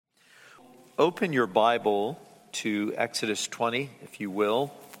open your Bible to Exodus 20, if you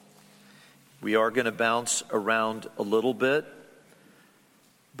will. We are going to bounce around a little bit,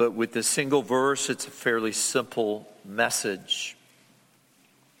 but with this single verse, it's a fairly simple message.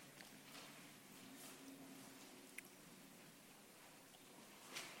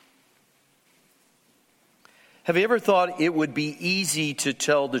 Have you ever thought it would be easy to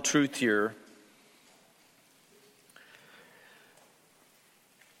tell the truth here?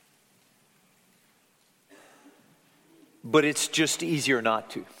 But it's just easier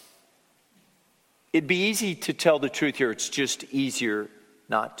not to. It'd be easy to tell the truth here. It's just easier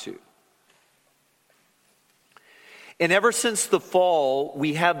not to. And ever since the fall,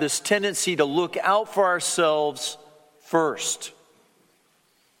 we have this tendency to look out for ourselves first.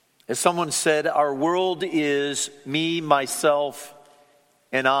 As someone said, our world is me, myself,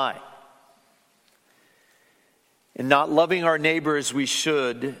 and I. And not loving our neighbor as we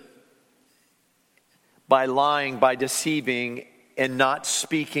should, by lying, by deceiving, and not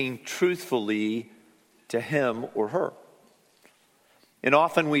speaking truthfully to him or her. And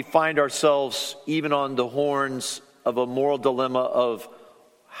often we find ourselves even on the horns of a moral dilemma of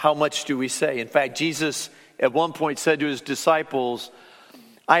how much do we say? In fact, Jesus at one point said to his disciples,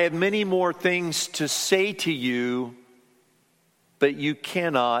 I have many more things to say to you, but you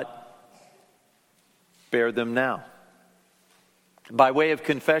cannot bear them now. By way of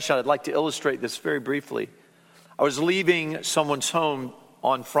confession, I'd like to illustrate this very briefly. I was leaving someone's home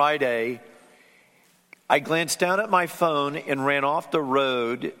on Friday. I glanced down at my phone and ran off the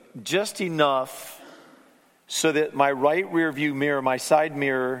road just enough so that my right rear view mirror, my side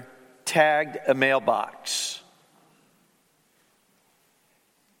mirror, tagged a mailbox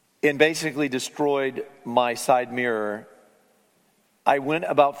and basically destroyed my side mirror. I went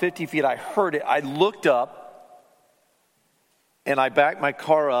about 50 feet. I heard it. I looked up. And I backed my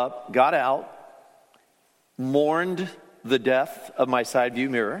car up, got out, mourned the death of my side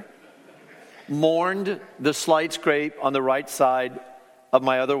view mirror, mourned the slight scrape on the right side of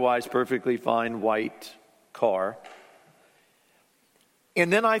my otherwise perfectly fine white car.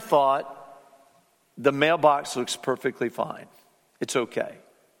 And then I thought, the mailbox looks perfectly fine. It's okay.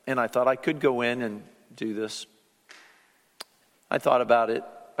 And I thought I could go in and do this. I thought about it.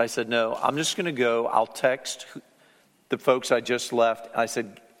 I said, no, I'm just going to go. I'll text the folks I just left. I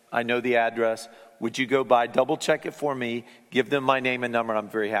said, I know the address. Would you go by, double check it for me, give them my name and number, and I'm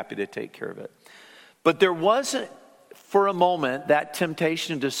very happy to take care of it. But there wasn't, for a moment, that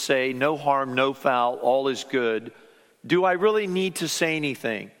temptation to say, no harm, no foul, all is good. Do I really need to say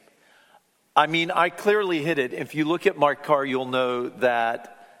anything? I mean, I clearly hit it. If you look at my car, you'll know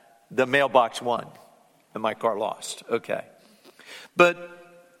that the mailbox won and my car lost. Okay.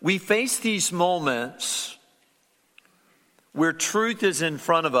 But we face these moments where truth is in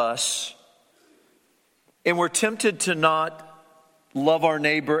front of us and we're tempted to not love our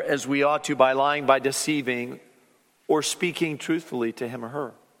neighbor as we ought to by lying, by deceiving, or speaking truthfully to him or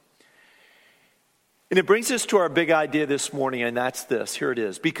her. And it brings us to our big idea this morning, and that's this. Here it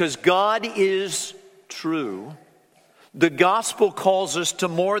is. Because God is true, the gospel calls us to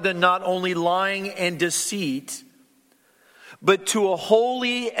more than not only lying and deceit, but to a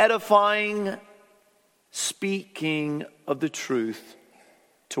holy, edifying speaking of the truth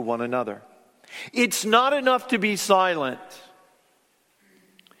to one another. It's not enough to be silent.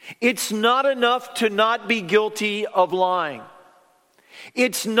 It's not enough to not be guilty of lying.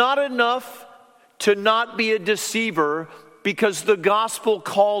 It's not enough to not be a deceiver, because the gospel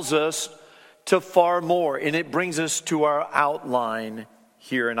calls us to far more. And it brings us to our outline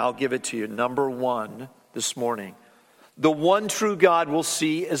here, and I'll give it to you. Number one this morning. The one true God we'll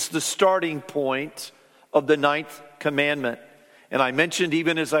see is the starting point of the ninth commandment. And I mentioned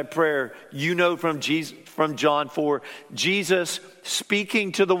even as I pray, you know from John 4, Jesus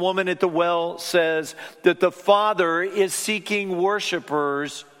speaking to the woman at the well says that the Father is seeking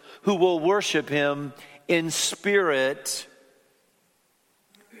worshipers who will worship him in spirit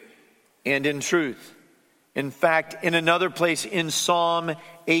and in truth. In fact, in another place in Psalm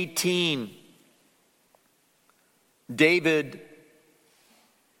 18, David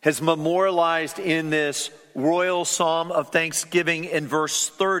has memorialized in this royal psalm of thanksgiving in verse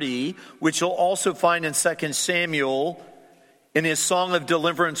 30, which you'll also find in 2 Samuel in his song of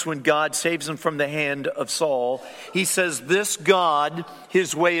deliverance when God saves him from the hand of Saul. He says, this God,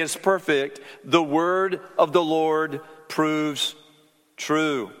 his way is perfect. The word of the Lord proves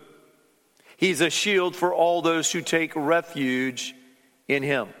true. He's a shield for all those who take refuge in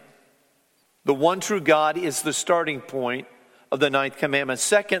him. The one true God is the starting point of the ninth commandment.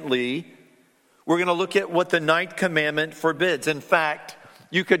 Secondly, we're going to look at what the ninth commandment forbids. In fact,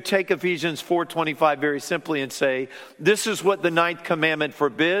 You could take Ephesians 4:25 very simply and say, this is what the ninth commandment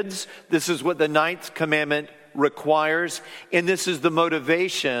forbids, this is what the ninth commandment requires, and this is the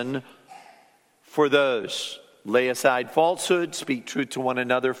motivation for those. Lay aside falsehood, speak truth to one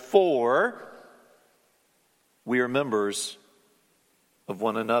another, for we are members of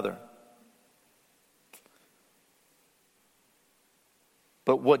one another.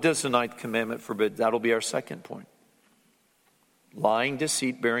 But what does the ninth commandment forbid? That'll be our second point. Lying,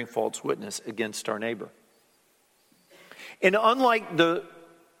 deceit, bearing false witness against our neighbor. And unlike the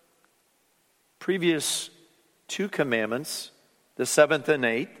previous two commandments, the seventh and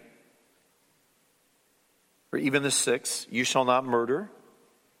eighth, or even the sixth, you shall not murder,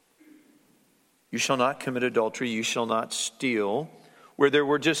 you shall not commit adultery, you shall not steal, where there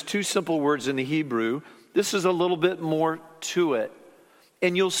were just two simple words in the Hebrew, this is a little bit more to it.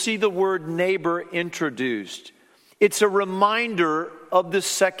 And you'll see the word neighbor introduced. It's a reminder of the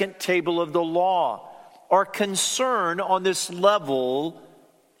second table of the law. Our concern on this level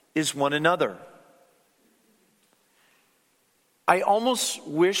is one another. I almost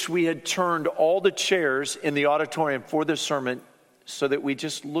wish we had turned all the chairs in the auditorium for this sermon so that we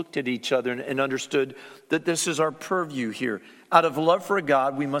just looked at each other and understood that this is our purview here. Out of love for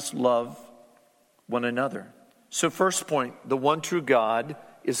God, we must love one another. So first point, the one true God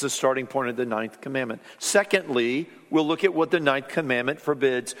is the starting point of the ninth commandment. Secondly, we'll look at what the ninth commandment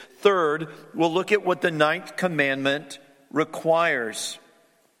forbids. Third, we'll look at what the ninth commandment requires.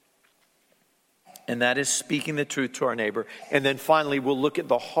 And that is speaking the truth to our neighbor. And then finally, we'll look at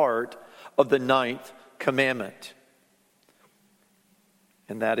the heart of the ninth commandment.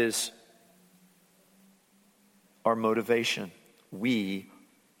 And that is our motivation. We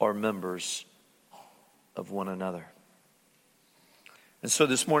are members of one another. And so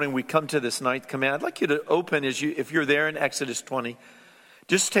this morning we come to this ninth command. I'd like you to open, if you're there in Exodus 20,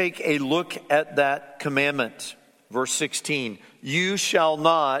 just take a look at that commandment. Verse 16, you shall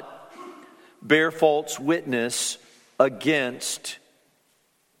not bear false witness against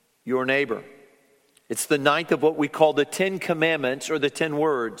your neighbor. It's the ninth of what we call the 10 commandments or the 10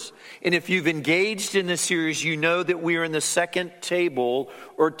 words. And if you've engaged in this series, you know that we are in the second table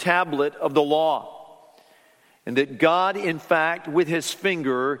or tablet of the law. And that God, in fact, with his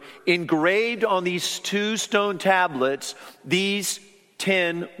finger, engraved on these two stone tablets, these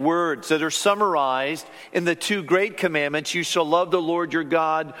 10 words that are summarized in the two great commandments. You shall love the Lord your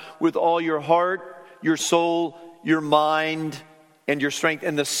God with all your heart, your soul, your mind, and your strength.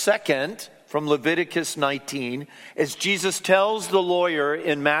 And the second, from Leviticus 19, as Jesus tells the lawyer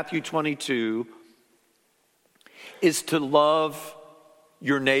in Matthew 22, is to love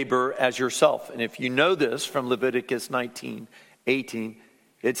your neighbor as yourself. And if you know this from Leviticus 19:18,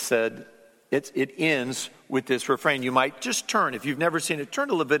 it ends with this refrain. You might just turn, if you've never seen it, turn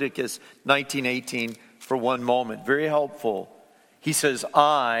to Leviticus 19:18 for one moment. Very helpful. He says,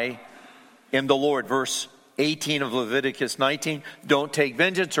 I am the Lord. Verse 18 of Leviticus 19, don't take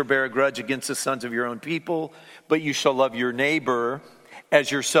vengeance or bear a grudge against the sons of your own people, but you shall love your neighbor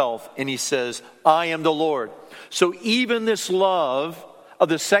as yourself. And he says, I am the Lord. So even this love of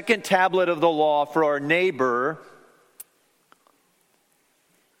the second tablet of the law for our neighbor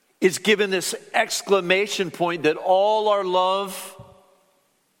is given this exclamation point that all our love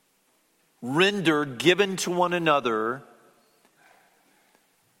rendered, given to one another,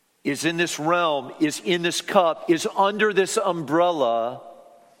 is in this realm, is in this cup, is under this umbrella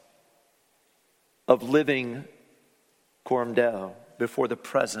of living coram Deo, before the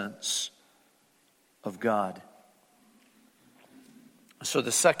presence of God. So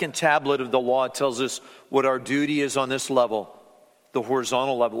the second tablet of the law tells us what our duty is on this level, the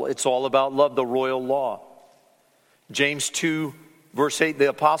horizontal level. It's all about love, the royal law. James 2, verse 8, the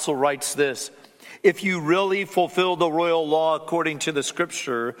apostle writes this, if you really fulfill the royal law according to the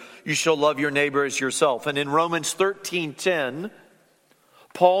scripture, you shall love your neighbor as yourself. And in Romans 13:10,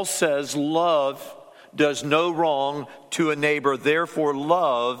 Paul says, love does no wrong to a neighbor. Therefore,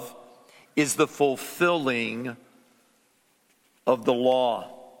 love is the fulfilling of the law.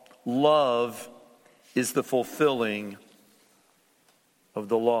 Love is the fulfilling of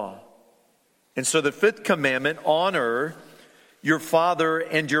the law. And so the fifth commandment, honor your father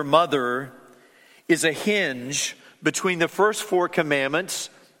and your mother, is a hinge between the first four commandments,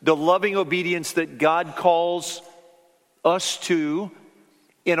 the loving obedience that God calls us to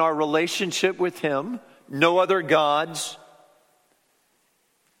in our relationship with him, no other gods,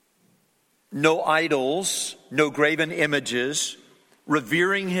 no idols, no graven images,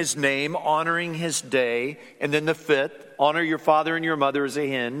 revering his name, honoring his day, and then the fifth, honor your father and your mother, is a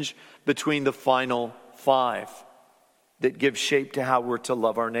hinge between the final five. that gives shape to how we're to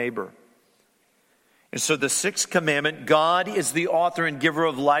love our neighbor. And so the sixth commandment, God is the author and giver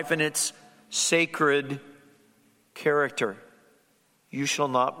of life and its sacred character. You shall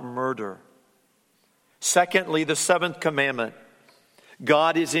not murder. Secondly, the seventh commandment,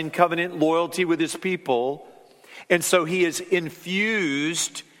 God is in covenant loyalty with his people, and so he is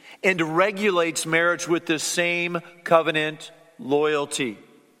infused and regulates marriage with the same covenant loyalty.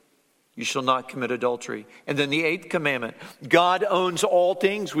 You shall not commit adultery. And then the eighth commandment, God owns all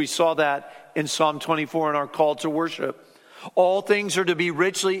things. We saw that in Psalm 24 in our call to worship. All things are to be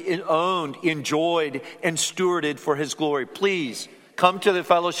richly owned, enjoyed, and stewarded for his glory. Please come to the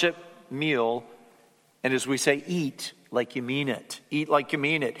fellowship meal, and as we say, eat like you mean it. Eat like you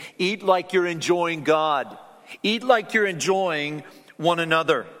mean it. Eat like you're enjoying God. Eat like you're enjoying one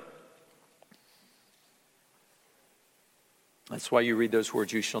another. That's why you read those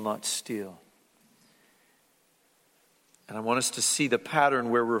words, you shall not steal. And I want us to see the pattern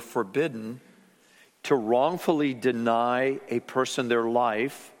where we're forbidden to wrongfully deny a person their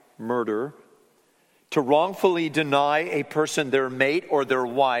life, murder, to wrongfully deny a person their mate or their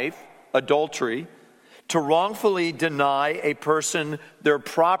wife, adultery, to wrongfully deny a person their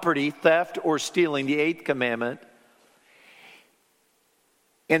property, theft or stealing, the eighth commandment.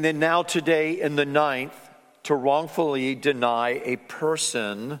 And then now today in the ninth, to wrongfully deny a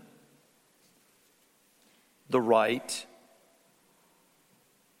person the right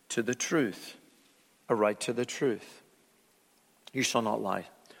to the truth. A right to the truth. You shall not lie.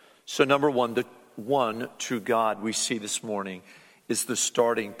 So number one, the one true God we see this morning is the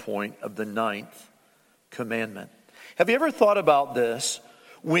starting point of the ninth commandment. Have you ever thought about this?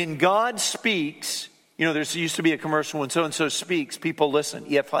 When God speaks, you know, there used to be a commercial when so-and-so speaks, people listen.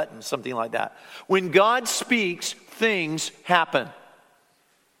 E.F. Hutton, something like that. When God speaks, things happen.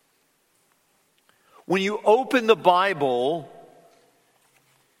 When you open the Bible,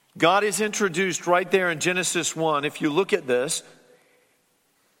 God is introduced right there in Genesis 1. If you look at this,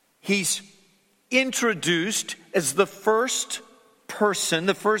 he's introduced as the first person,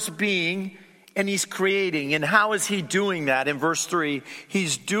 the first being, and he's creating. And how is he doing that? In verse 3,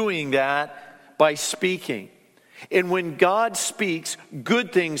 he's doing that by speaking. And when God speaks,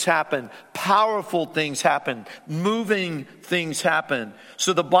 good things happen, powerful things happen, moving things happen.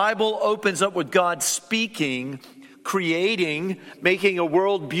 So the Bible opens up with God speaking, creating, making a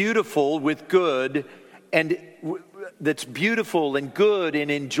world beautiful with good, and that's beautiful and good and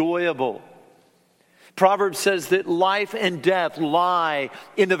enjoyable. Proverbs says that life and death lie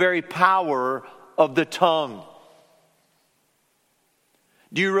in the very power of the tongue.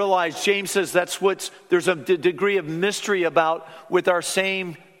 Do you realize James says there's a degree of mystery about with our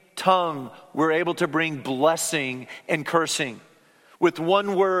same tongue, we're able to bring blessing and cursing. With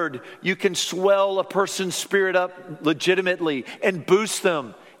one word, you can swell a person's spirit up legitimately and boost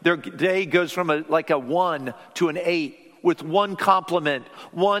them. Their day goes from a 1 to an 8 with one compliment,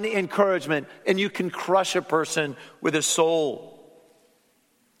 one encouragement, and you can crush a person with a soul.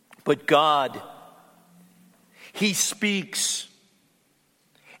 But God, he speaks.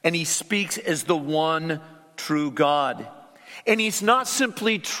 And he speaks as the one true God. And he's not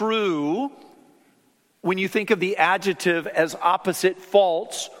simply true when you think of the adjective as opposite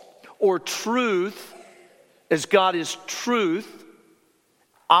false, or truth as God is truth,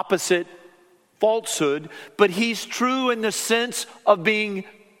 opposite falsehood, but he's true in the sense of being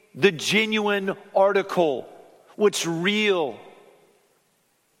the genuine article, what's real.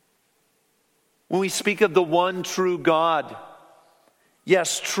 When we speak of the one true God,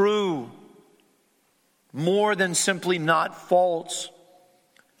 yes, true, more than simply not false,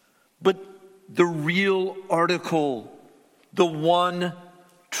 but the real article, the one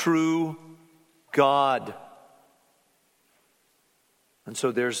true God. And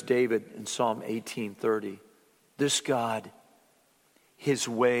so there's David in Psalm 18:30. This God, his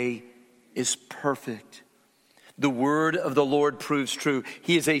way is perfect. The word of the Lord proves true.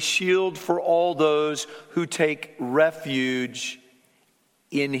 He is a shield for all those who take refuge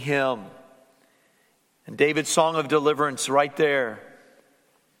in him. And David's song of deliverance right there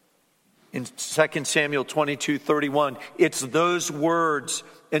in 2 Samuel 22:31. It's those words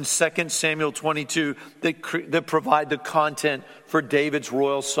in 2 Samuel 22 that provide the content for David's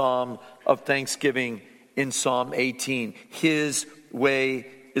royal psalm of thanksgiving in Psalm 18. His way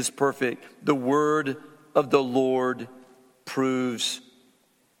is perfect. The word of the Lord proves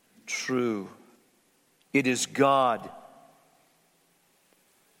true. It is God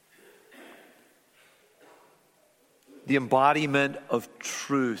the embodiment of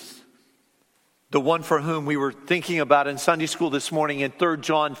truth. The one for whom we were thinking about in Sunday school this morning in 3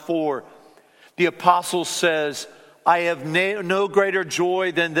 John 4. The apostle says, I have no greater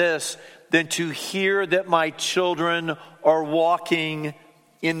joy than this, than to hear that my children are walking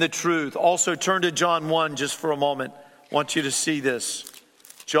in the truth. Also turn to John 1 just for a moment. I want you to see this.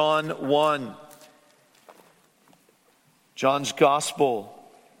 John 1. John's gospel.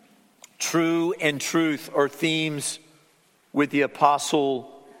 True and truth are themes with the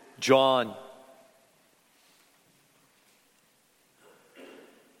Apostle John.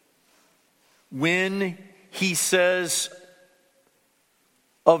 When he says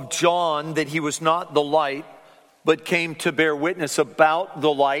of John that he was not the light, but came to bear witness about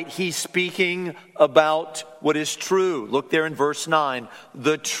the light, he's speaking about what is true. Look there in verse 9.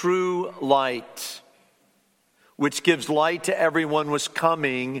 The true light, which gives light to everyone, was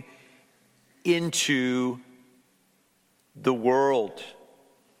coming into the world.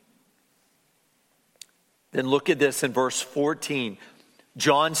 Then look at this in verse 14.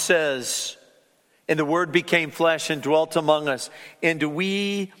 John says, and the Word became flesh and dwelt among us, and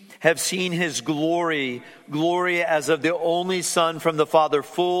we have seen his glory, glory as of the only Son from the Father,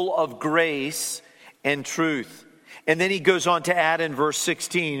 full of grace and truth. And then he goes on to add in verse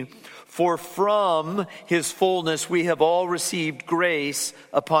 16, for from his fullness we have all received grace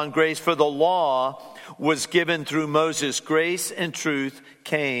upon grace, for the law was given through Moses. Grace and truth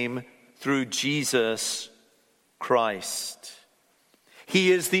came through Jesus Christ.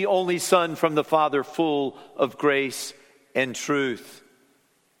 He is the only Son from the Father, full of grace and truth.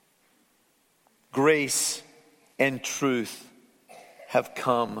 Grace and truth have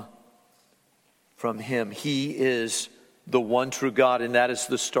come from him. He is the one true God, and that is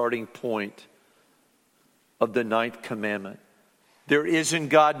the starting point of the ninth commandment. There is in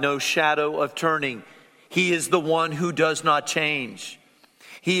God no shadow of turning. He is the one who does not change.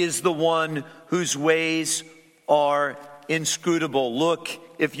 He is the one whose ways are inscrutable. Look,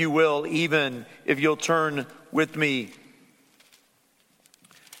 if you will, even if you'll turn with me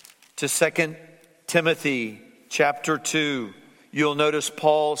to 2 Timothy chapter 2, you'll notice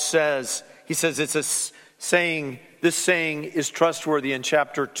Paul says, he says it's a saying, this saying is trustworthy in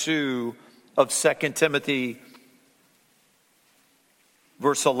chapter 2 of 2 Timothy,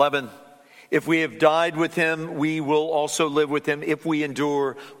 verse 11. If we have died with him, we will also live with him. If we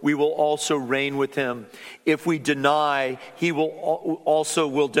endure, we will also reign with him. If we deny, he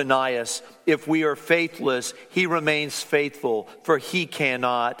will deny us. If we are faithless, he remains faithful, for he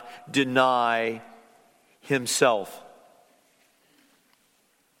cannot deny himself.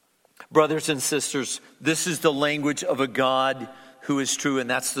 Brothers and sisters, this is the language of a God who is true, and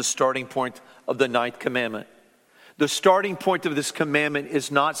that's the starting point of the ninth commandment. The starting point of this commandment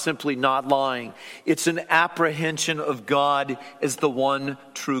is not simply not lying. It's an apprehension of God as the one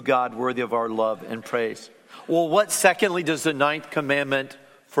true God worthy of our love and praise. Well, what secondly does the ninth commandment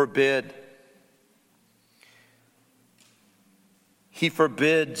forbid? He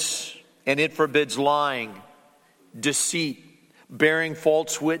forbids, and it forbids lying, deceit, bearing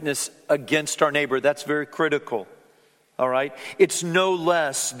false witness against our neighbor. That's very critical. All right? It's no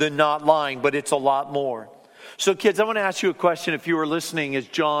less than not lying, but it's a lot more. So kids, I want to ask you a question. If you were listening as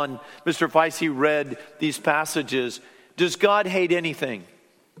Mr. Feisey read these passages, does God hate anything?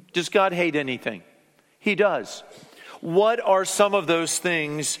 Does God hate anything? He does. What are some of those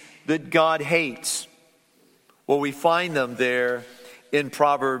things that God hates? Well, we find them there in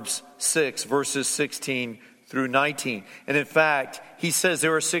Proverbs 6, verses 16 through 19. And in fact, he says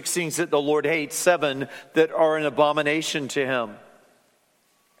there are 6 things that the Lord hates, 7 that are an abomination to him.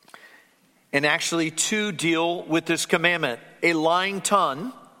 And actually 2 deal with this commandment. A lying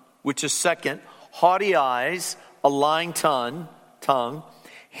tongue, which is second. Haughty eyes, a lying tongue.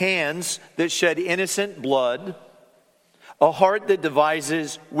 Hands that shed innocent blood. A heart that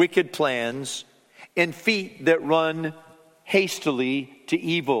devises wicked plans. And feet that run hastily to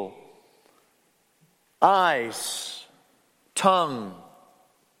evil. Eyes, tongue,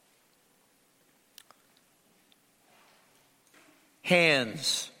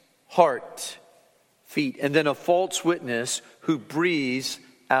 hands, heart, feet, and then a false witness who breathes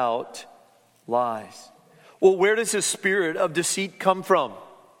out lies. Well, where does the spirit of deceit come from?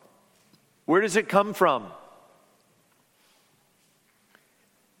 Where does it come from?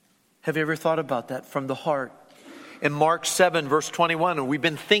 Have you ever thought about that? From the heart. In Mark 7, verse 21, and we've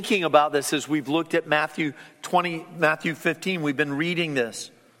been thinking about this as we've looked at Matthew 15, we've been reading this.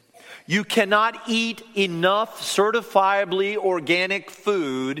 You cannot eat enough certifiably organic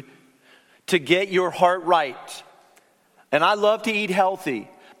food to get your heart right. And I love to eat healthy,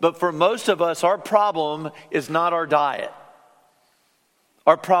 but for most of us, our problem is not our diet.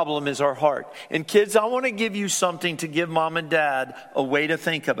 Our problem is our heart. And kids, I want to give you something to give mom and dad a way to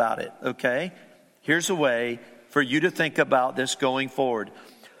think about it, okay? Here's a way. for you to think about this going forward.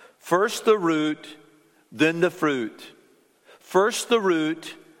 First the root, then the fruit. First the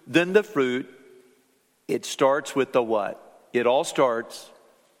root, then the fruit. It starts with the what? It all starts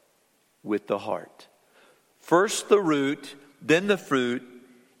with the heart. First the root, then the fruit.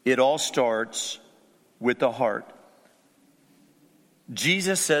 It all starts with the heart.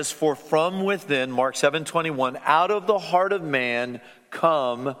 Jesus says, for from within, Mark 7:21, out of the heart of man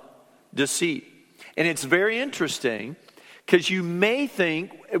come deceit. And it's very interesting because you may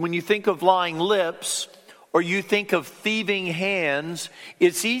think, when you think of lying lips or you think of thieving hands,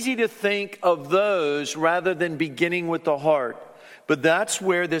 it's easy to think of those rather than beginning with the heart. But that's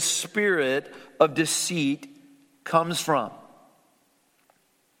where the spirit of deceit comes from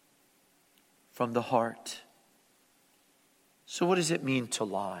the heart. So what does it mean to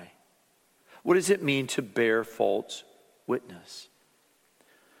lie? What does it mean to bear false witness?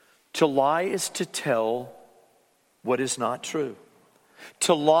 To lie is to tell what is not true.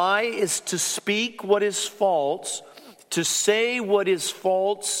 To lie is to speak what is false, to say what is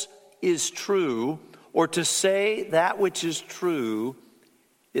false is true, or to say that which is true,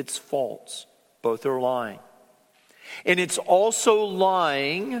 it's false. Both are lying. And it's also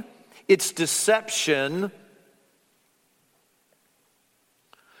lying, it's deception,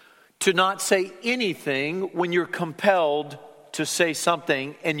 to not say anything when you're compelled to say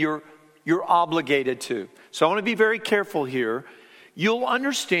something and you're obligated to. So I want to be very careful here. You'll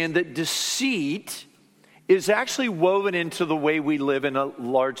understand that deceit is actually woven into the way we live in a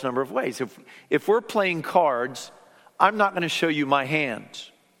large number of ways. If we're playing cards, I'm not going to show you my hand.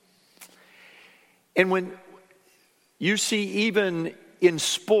 And when you see, even in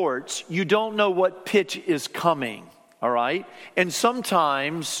sports, you don't know what pitch is coming, all right? And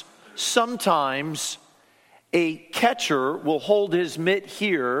sometimes a catcher will hold his mitt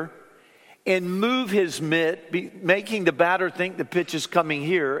here and move his mitt, making the batter think the pitch is coming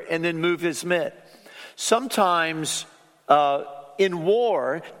here, and then move his mitt. Sometimes in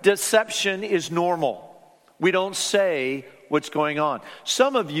war, deception is normal. We don't say what's going on.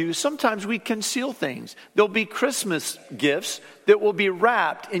 Some of you, sometimes we conceal things. There'll be Christmas gifts that will be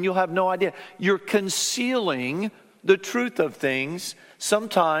wrapped and you'll have no idea. You're concealing the truth of things.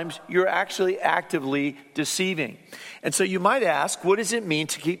 Sometimes you're actually actively deceiving. And so you might ask, what does it mean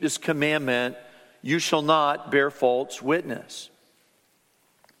to keep this commandment, you shall not bear false witness?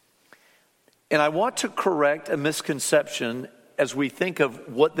 And I want to correct a misconception as we think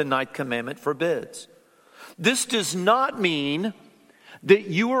of what the ninth commandment forbids. This does not mean that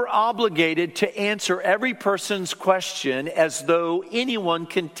you are obligated to answer every person's question as though anyone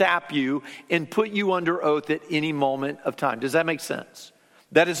can tap you and put you under oath at any moment of time. Does that make sense?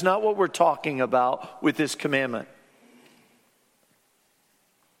 That is not what we're talking about with this commandment.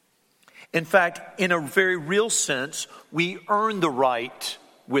 In fact, in a very real sense, we earn the right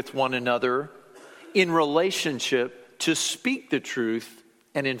with one another in relationship to speak the truth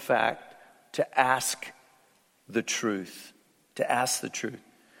and, in fact, to ask the truth. To ask the truth.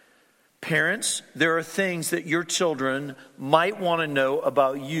 Parents, there are things that your children might want to know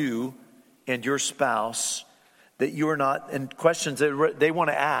about you and your spouse that you are not, and questions that they want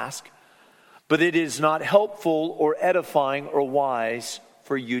to ask, but it is not helpful or edifying or wise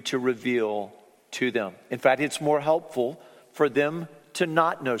for you to reveal to them. In fact, it's more helpful for them to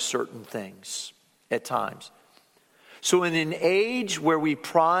not know certain things at times. So in an age where we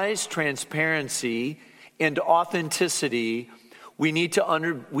prize transparency and authenticity, we need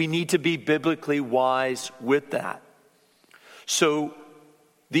to be biblically wise with that. So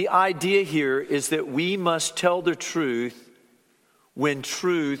the idea here is that we must tell the truth when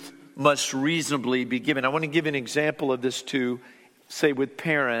truth must reasonably be given. I want to give an example of this too, say with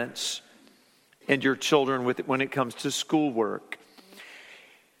parents and your children when it comes to schoolwork.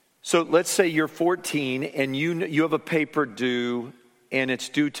 So let's say you're 14 and you have a paper due and it's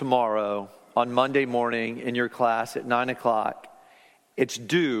due tomorrow on Monday morning in your class at 9 o'clock. It's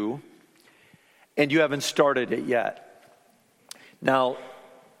due and you haven't started it yet. Now,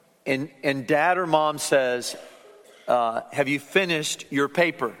 and dad or mom says, have you finished your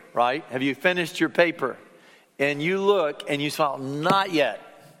paper, right? Have you finished your paper? And you look and you smile, not yet.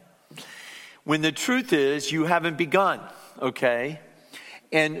 When the truth is you haven't begun, okay?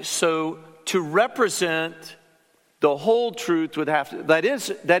 And so to represent the whole truth would have to, that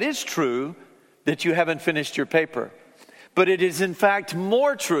is true that you haven't finished your paper. But it is in fact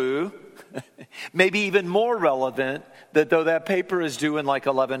more true, maybe even more relevant, that though that paper is due in like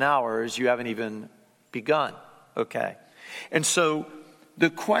 11 hours, you haven't even begun, okay? And so the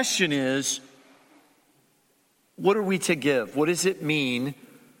question is, what are we to give? What does it mean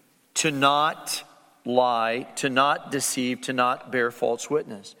to not lie, to not deceive, to not bear false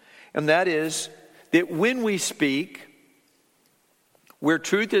witness. And that is that when we speak, where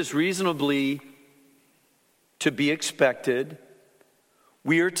truth is reasonably to be expected,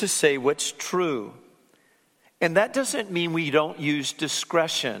 we are to say what's true. And that doesn't mean we don't use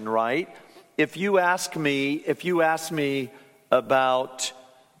discretion, right? If you ask me about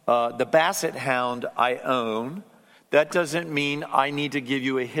the Basset Hound I own, that doesn't mean I need to give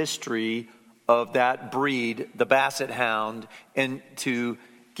you a history of that breed, the Basset Hound, and to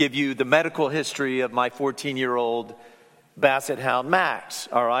give you the medical history of my 14-year-old Basset Hound Max,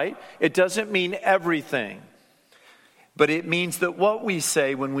 all right? It doesn't mean everything, but it means that what we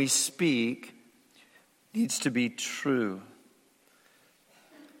say when we speak needs to be true.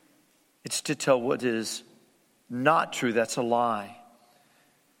 It's to tell what is not true, that's a lie.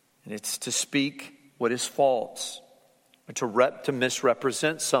 And it's to speak what is false, or to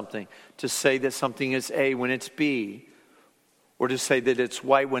misrepresent something, to say that something is A when it's B, or to say that it's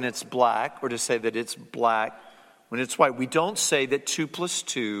white when it's black, or to say that it's black when it's white. We don't say that 2 +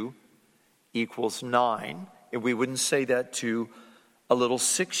 2 = 9, and we wouldn't say that to a little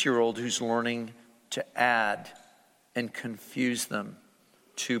 6-year-old who's learning to add and confuse them.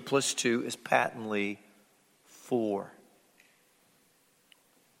 2 + 2 is patently 4.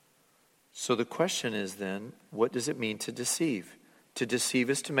 So the question is then, what does it mean to deceive? To deceive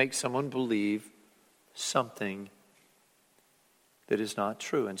is to make someone believe something that is not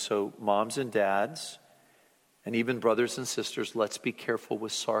true. And so moms and dads, and even brothers and sisters, let's be careful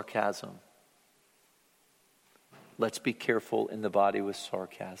with sarcasm. Let's be careful in the body with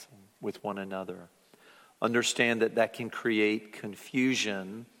sarcasm with one another. Understand that that can create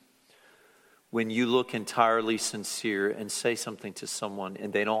confusion when you look entirely sincere and say something to someone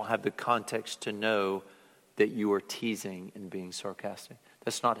and they don't have the context to know that you are teasing and being sarcastic.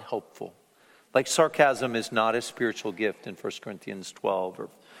 That's not helpful. Like sarcasm is not a spiritual gift in 1 Corinthians 12 or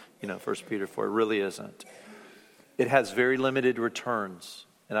 1 Peter 4. It really isn't. It has very limited returns.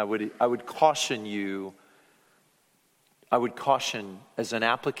 And I would caution you, as an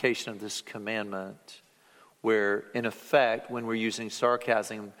application of this commandment, where in effect, when we're using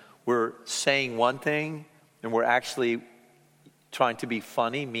sarcasm, we're saying one thing and we're actually trying to be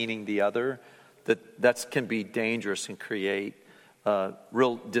funny, meaning the other. That can be dangerous and create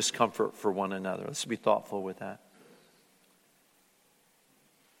real discomfort for one another. Let's be thoughtful with that.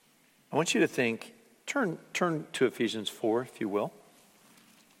 I want you to think, turn to Ephesians 4, if you will.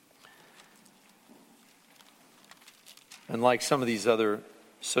 And like some of these other,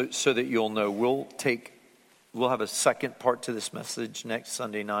 so that you'll know, we'll have a second part to this message next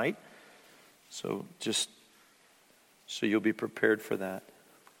Sunday night. So just so you'll be prepared for that.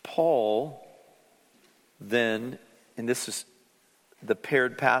 Paul then, and this is the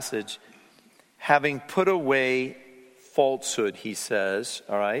paired passage, having put away falsehood, he says,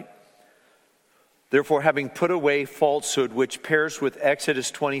 all right? Therefore, having put away falsehood, which pairs with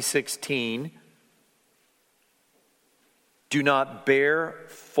Exodus 20:16, do not bear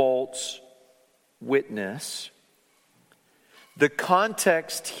false witness. The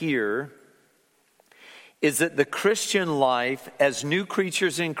context here is that the Christian life as new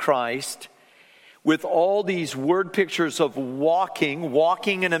creatures in Christ, with all these word pictures of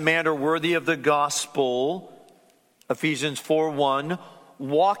walking in a manner worthy of the gospel, Ephesians 4:1,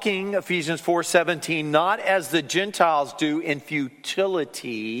 walking, Ephesians 4:17, not as the Gentiles do in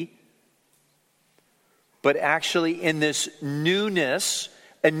futility, but actually in this newness,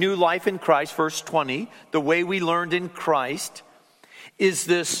 a new life in Christ, verse 20, the way we learned in Christ, is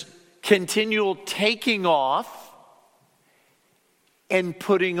this continual taking off and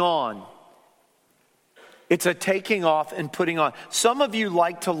putting on. It's a taking off and putting on. Some of you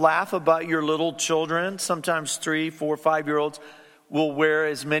like to laugh about your little children. Sometimes 3, 4, 5-year-olds will wear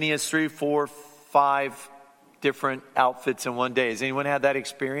as many as 3, 4, 5 different outfits in one day. Has anyone had that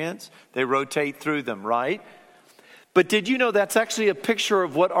experience? They rotate through them, right? But did you know that's actually a picture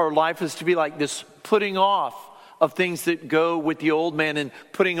of what our life is to be like, this putting off of things that go with the old man and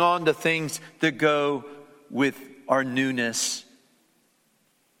putting on the things that go with our newness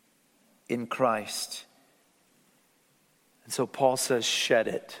in Christ. And so Paul says, shed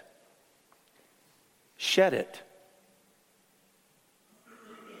it. Shed it.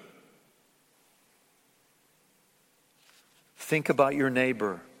 Think about your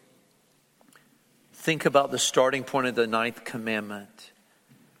neighbor. Think about the starting point of the 9th commandment.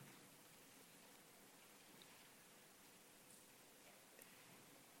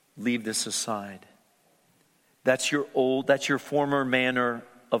 Leave this aside. That's your former manner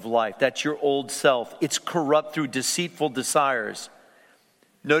of life. That's your old self. It's corrupt through deceitful desires.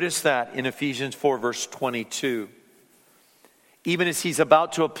 Notice that in Ephesians 4, verse 22. Even as he's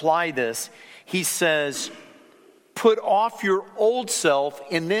about to apply this, he says, put off your old self,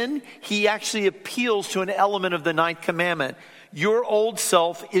 and then he actually appeals to an element of the ninth commandment. Your old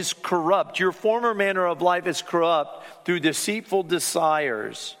self is corrupt. Your former manner of life is corrupt through deceitful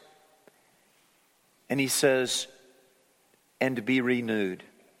desires. And he says, and to be renewed.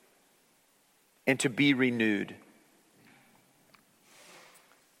 And to be renewed.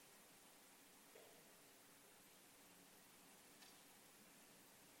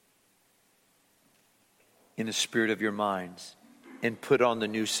 In the spirit of your minds, and put on the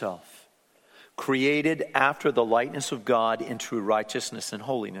new self, created after the likeness of God in true righteousness and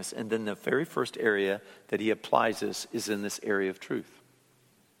holiness. And then the very first area that he applies this is in this area of truth.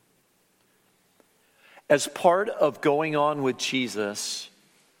 As part of going on with Jesus,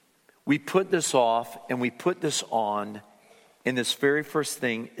 we put this off and we put this on, and this very first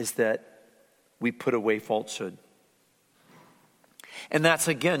thing is that we put away falsehood. And that's,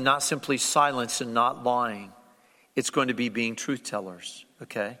 again, not simply silence and not lying. It's going to be being truth tellers,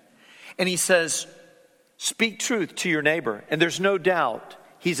 okay? And he says, speak truth to your neighbor. And there's no doubt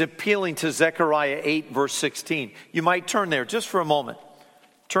he's appealing to Zechariah 8, verse 16. You might turn there just for a moment.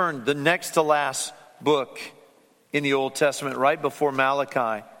 Turn the next to last book in the Old Testament, right before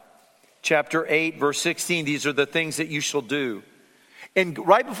Malachi. Chapter 8, verse 16, these are the things that you shall do. And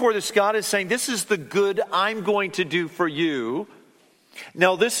right before this, God is saying, this is the good I'm going to do for you.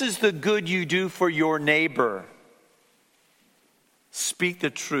 Now, this is the good you do for your neighbor. Speak the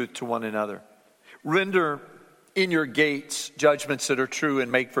truth to one another. Render in your gates judgments that are true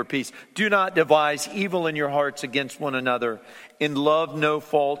and make for peace. Do not devise evil in your hearts against one another. In love, no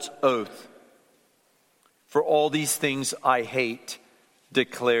false oath. For all these things I hate,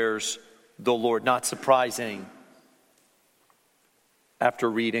 declares the Lord. Not surprising after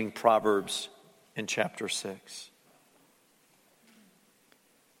reading Proverbs in chapter 6.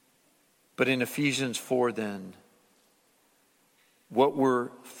 But in Ephesians 4 then, what we're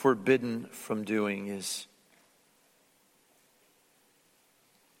forbidden from doing is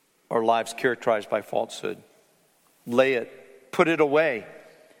our lives characterized by falsehood. Lay it, put it away.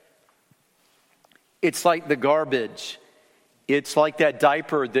 It's like the garbage. It's like that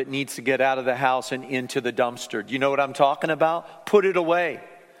diaper that needs to get out of the house and into the dumpster. Do you know what I'm talking about? Put it away.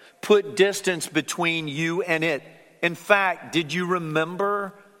 Put distance between you and it. In fact, did you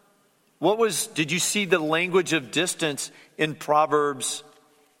remember did you see the language of distance in Proverbs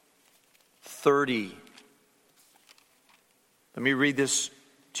 30? Let me read this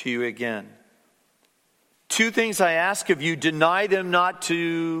to you again. Two things I ask of you, deny them not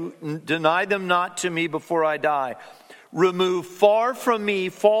to me before I die. Remove far from me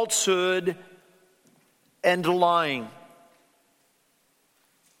falsehood and lying.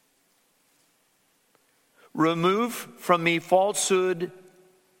 Remove from me falsehood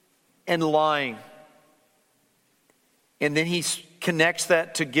and lying. And then he connects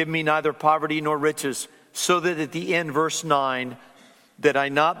that to give me neither poverty nor riches, so that at the end, verse 9, that I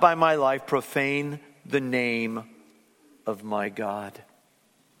not by my life profane the name of my God.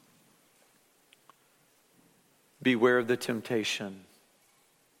 Beware of the temptation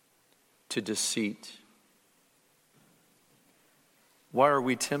to deceit. Why are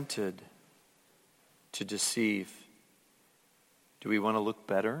we tempted to deceive? Do we want to look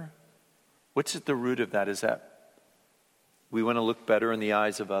better? What's at the root of that? Is that we want to look better in the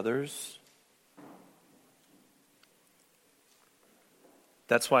eyes of others?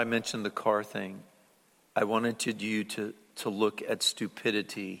 That's why I mentioned the car thing. I wanted you to look at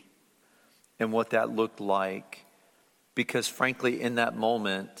stupidity and what that looked like. Because frankly, in that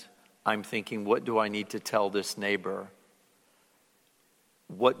moment, I'm thinking, what do I need to tell this neighbor?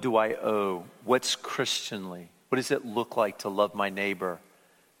 What do I owe? What's Christianly? What does it look like to love my neighbor?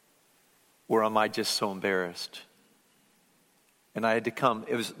 Or am I just so embarrassed? And I had to come.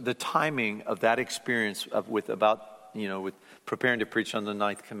 It was the timing of that experience with preparing to preach on the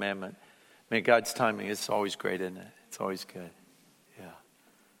ninth commandment. Man, God's timing is always great, isn't it? It's always good. Yeah.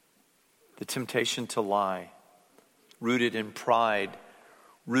 The temptation to lie, rooted in pride,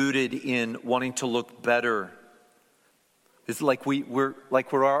 rooted in wanting to look better. It's like we're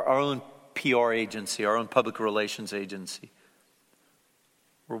our own PR agency, our own public relations agency.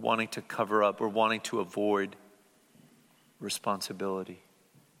 We're wanting to cover up. We're wanting to avoid responsibility.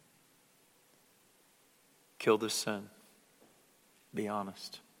 Kill the sin. Be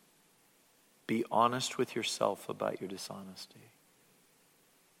honest. Be honest with yourself about your dishonesty.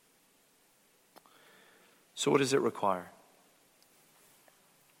 So what does it require?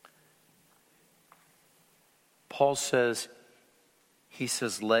 Paul says He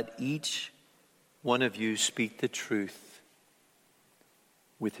says, let each one of you speak the truth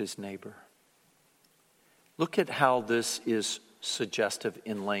with his neighbor. Look at how this is suggestive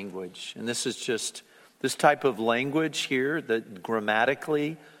in language. And this is just this type of language here that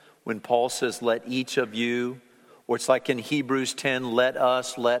grammatically, when Paul says, let each of you, or it's like in Hebrews 10, let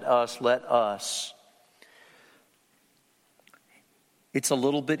us, let us, let us. It's a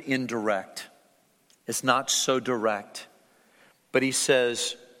little bit indirect. It's not so direct. But he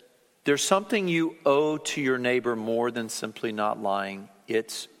says, there's something you owe to your neighbor more than simply not lying.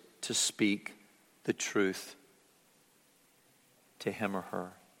 It's to speak the truth to him or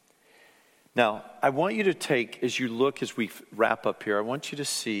her. Now, I want you to take, as you look, as we wrap up here, I want you to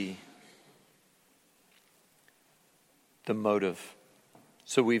see the motive.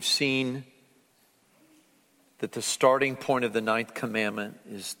 So we've seen that the starting point of the ninth commandment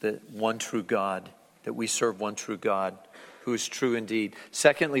is that one true God, that we serve one true God who is true indeed.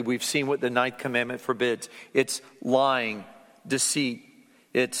 Secondly, we've seen what the ninth commandment forbids. It's lying, deceit.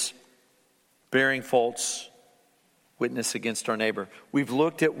 It's bearing false witness against our neighbor. We've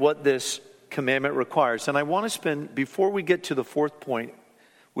looked at what this commandment requires. And I want to spend, before we get to the fourth point,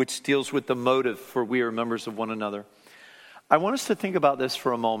 which deals with the motive for we are members of one another, I want us to think about this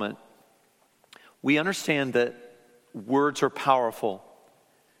for a moment. We understand that words are powerful,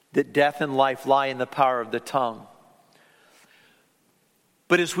 that death and life lie in the power of the tongue.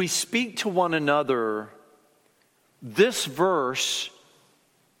 But as we speak to one another, this verse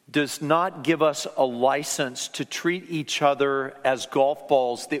does not give us a license to treat each other as golf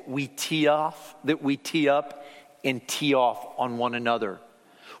balls that we tee up and tee off on one another.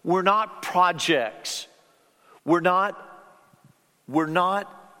 We're not projects. We're not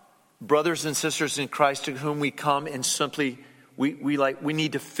brothers and sisters in Christ to whom we come and simply we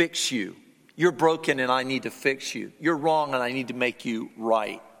need to fix you. You're broken and I need to fix you. You're wrong and I need to make you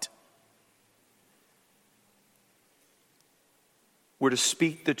right. We're to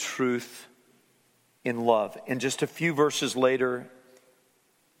speak the truth in love. And just a few verses later,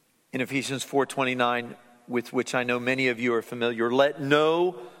 in Ephesians 4:29, with which I know many of you are familiar, let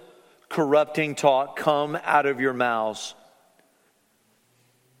no corrupting talk come out of your mouths,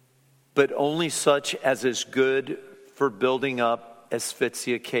 but only such as is good for building up as fits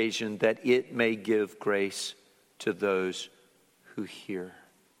the occasion, that it may give grace to those who hear.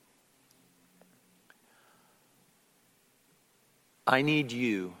 I need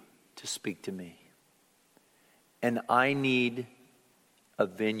you to speak to me. And I need a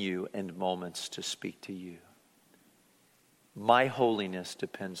venue and moments to speak to you. My holiness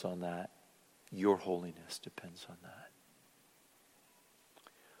depends on that. Your holiness depends on that.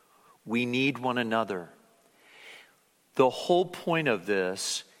 We need one another. The whole point of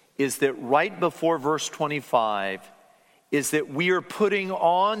this is that right before verse 25 is that we are putting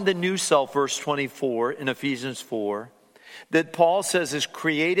on the new self, verse 24 in Ephesians 4, that Paul says is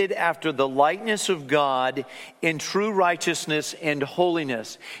created after the likeness of God in true righteousness and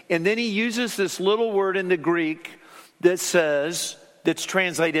holiness. And then he uses this little word in the Greek that says, that's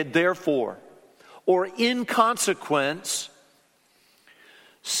translated therefore, or in consequence,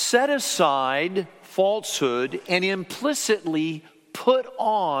 set aside falsehood and implicitly put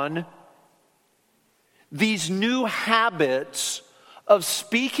on these new habits of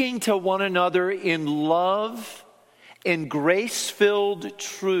speaking to one another in love and grace-filled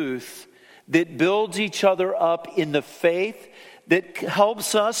truth that builds each other up in the faith, that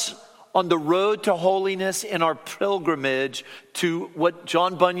helps us on the road to holiness in our pilgrimage to what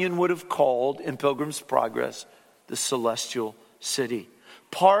John Bunyan would have called in Pilgrim's Progress, the celestial city.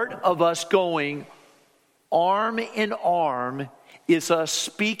 Part of us going arm in arm is us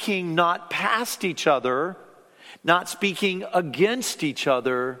speaking not past each other, not speaking against each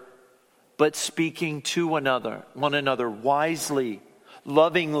other, but speaking to one another wisely,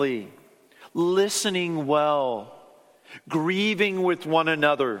 lovingly, listening well, grieving with one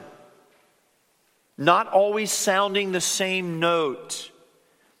another, not always sounding the same note.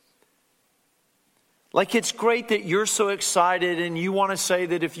 Like, it's great that you're so excited and you want to say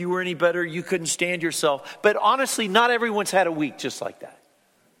that if you were any better, you couldn't stand yourself. But honestly, not everyone's had a week just like that.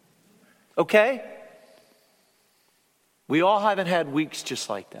 Okay? We all haven't had weeks just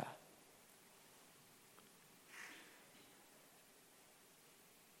like that.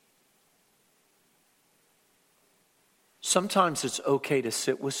 Sometimes it's okay to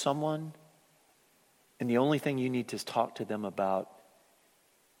sit with someone and the only thing you need to talk to them about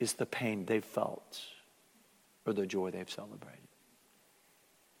is the pain they've felt or the joy they've celebrated.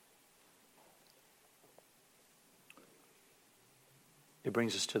 It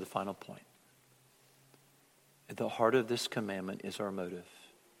brings us to the final point. At the heart of this commandment is our motive.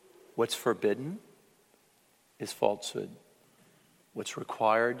 What's forbidden is falsehood. What's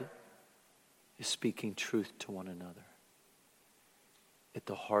required is speaking truth to one another. At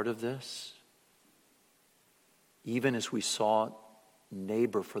the heart of this, even as we saw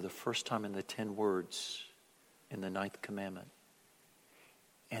neighbor for the first time in the 10 words in the 9th commandment,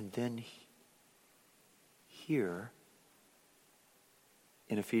 and then here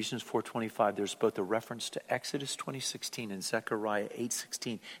in Ephesians 4:25, there's both a reference to Exodus 20:16 and Zechariah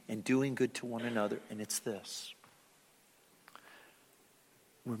 8:16, and doing good to one another, and it's this.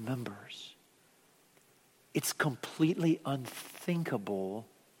 Remembers. It's completely unthinkable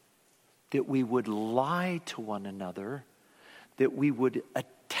that we would lie to one another, that we would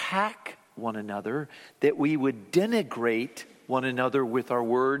attack one another, that we would denigrate one another with our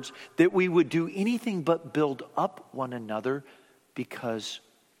words, that we would do anything but build up one another, because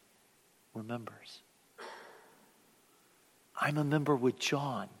we're members. I'm a member with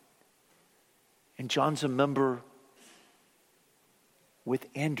John, and John's a member with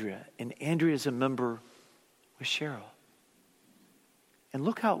Andrea, and Andrea's a member with Cheryl. And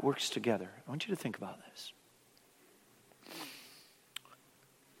look how it works together. I want you to think about this.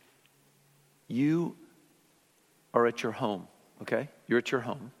 You are at your home, okay? You're at your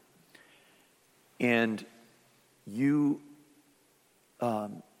home. And you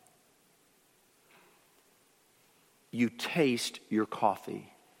taste your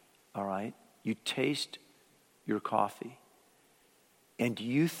coffee, all right? You taste your coffee. And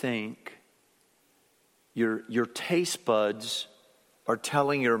you think your taste buds are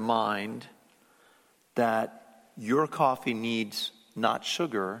telling your mind that your coffee needs not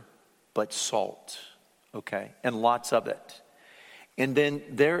sugar, but salt, okay? And lots of it. And then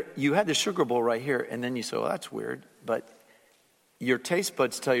there, you had the sugar bowl right here, and then you say, well, that's weird. But your taste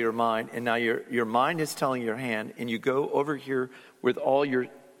buds tell your mind, and now your mind is telling your hand, and you go over here with all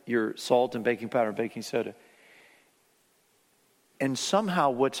your salt and baking powder and baking soda. And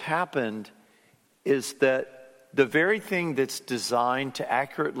somehow what's happened is that the very thing that's designed to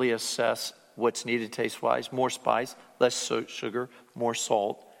accurately assess what's needed taste-wise, more spice, less sugar, more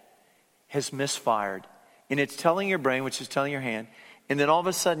salt, has misfired. And it's telling your brain, which is telling your hand, and then all of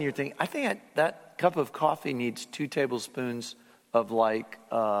a sudden you're thinking, I think that cup of coffee needs 2 tablespoons of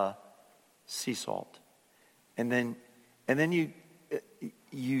sea salt. And then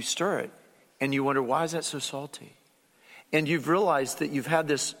you stir it, and you wonder, why is that so salty? And you've realized that you've had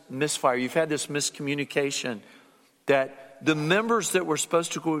this misfire, you've had this miscommunication, that the members that were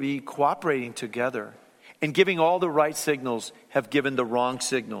supposed to be cooperating together and giving all the right signals have given the wrong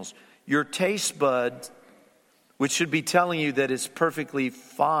signals. Your taste bud, which should be telling you that it's perfectly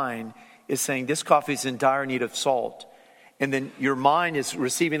fine, is saying this coffee is in dire need of salt. And then your mind is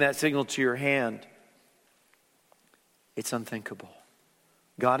receiving that signal to your hand. It's unthinkable.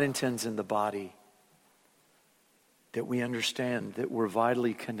 God intends in the body that we understand that we're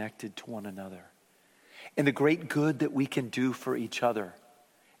vitally connected to one another. And the great good that we can do for each other,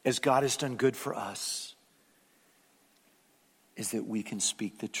 as God has done good for us, is that we can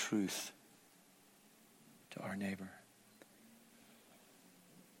speak the truth to our neighbor.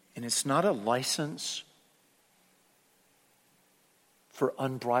 And it's not a license for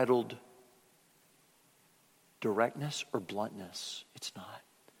unbridled directness or bluntness. It's not.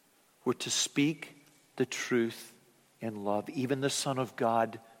 We're to speak the truth in love. Even the Son of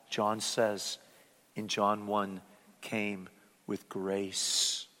God, John says in John 1, came with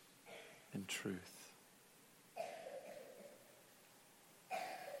grace and truth.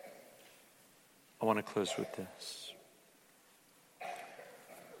 I want to close with this.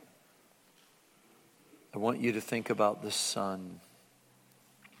 I want you to think about the Son.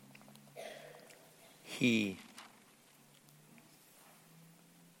 He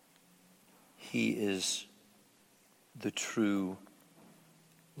is the true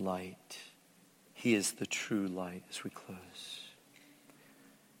light. He is the true light as we close.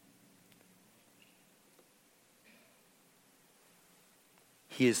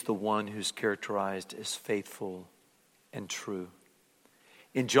 He is the one who's characterized as faithful and true.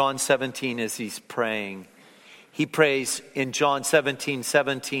 In John 17, as he's praying, he prays in John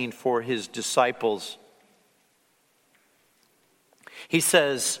 17:17 for his disciples. He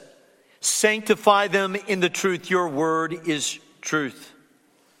says, sanctify them in the truth. Your word is truth.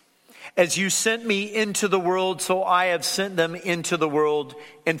 As you sent me into the world, so I have sent them into the world.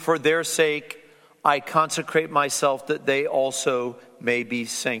 And for their sake, I consecrate myself that they also may be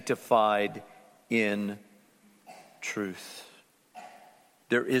sanctified in truth.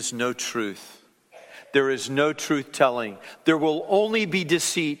 There is no truth. There is no truth telling. There will only be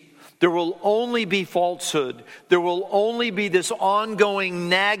deceit. There will only be falsehood. There will only be this ongoing,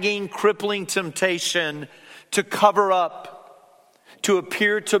 nagging, crippling temptation to cover up, to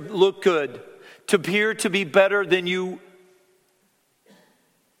appear to look good, to appear to be better than you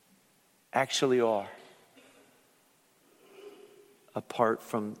actually are, apart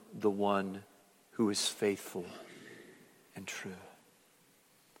from the one who is faithful and true.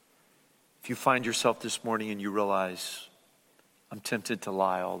 If you find yourself this morning and you realize, I'm tempted to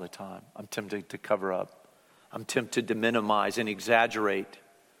lie all the time. I'm tempted to cover up. I'm tempted to minimize and exaggerate.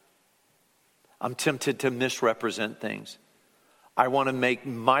 I'm tempted to misrepresent things. I want to make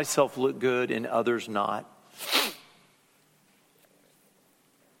myself look good and others not.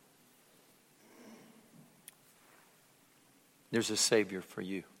 There's a Savior for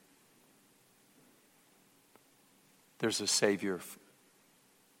you. There's a Savior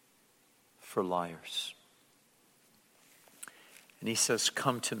for liars. And he says,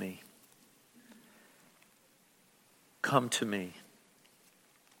 come to me. Come to me.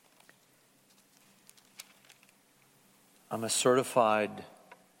 I'm a certified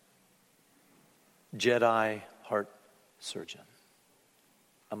Jedi heart surgeon.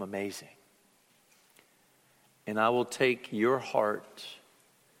 I'm amazing. And I will take your heart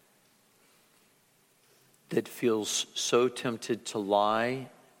that feels so tempted to lie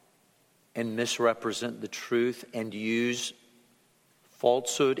and misrepresent the truth and use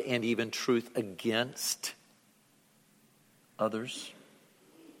falsehood and even truth against others.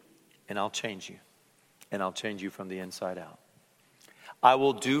 And I'll change you. And I'll change you from the inside out. I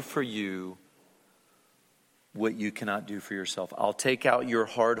will do for you what you cannot do for yourself. I'll take out your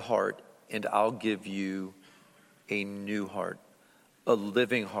hard heart and I'll give you a new heart, a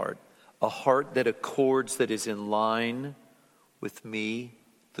living heart, a heart that accords, that is in line with me,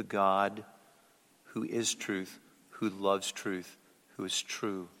 the God who is truth, who loves truth, who is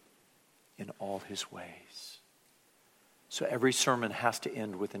true in all his ways. So every sermon has to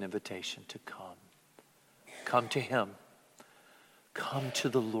end with an invitation to come. Come to him. Come to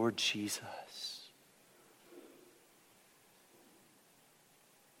the Lord Jesus.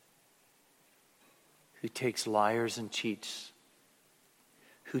 Who takes liars and cheats.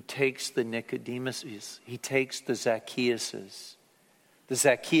 Who takes the Nicodemuses. He takes the Zacchaeuses. The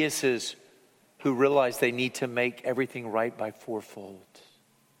Zacchaeuses who realize they need to make everything right by fourfold.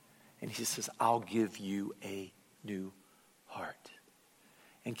 And he says, I'll give you a new heart.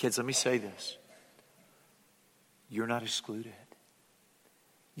 And kids, let me say this. You're not excluded.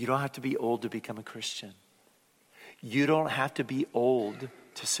 You don't have to be old to become a Christian. You don't have to be old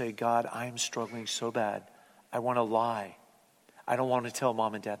to say, God, I am struggling so bad. I want to lie. I don't want to tell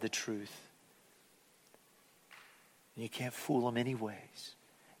mom and dad the truth. And you can't fool them anyways.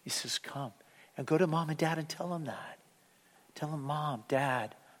 He says, come and go to mom and dad and tell them that. Tell them, Mom,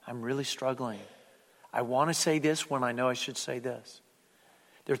 Dad, I'm really struggling. I want to say this when I know I should say this.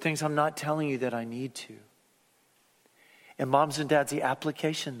 There are things I'm not telling you that I need to. And moms and dads, the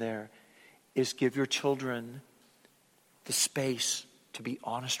application there is give your children the space to be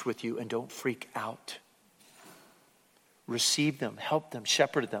honest with you and don't freak out. Receive them, help them,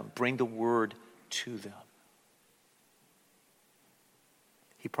 shepherd them, bring the word to them.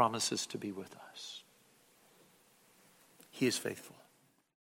 He promises to be with us. He is faithful.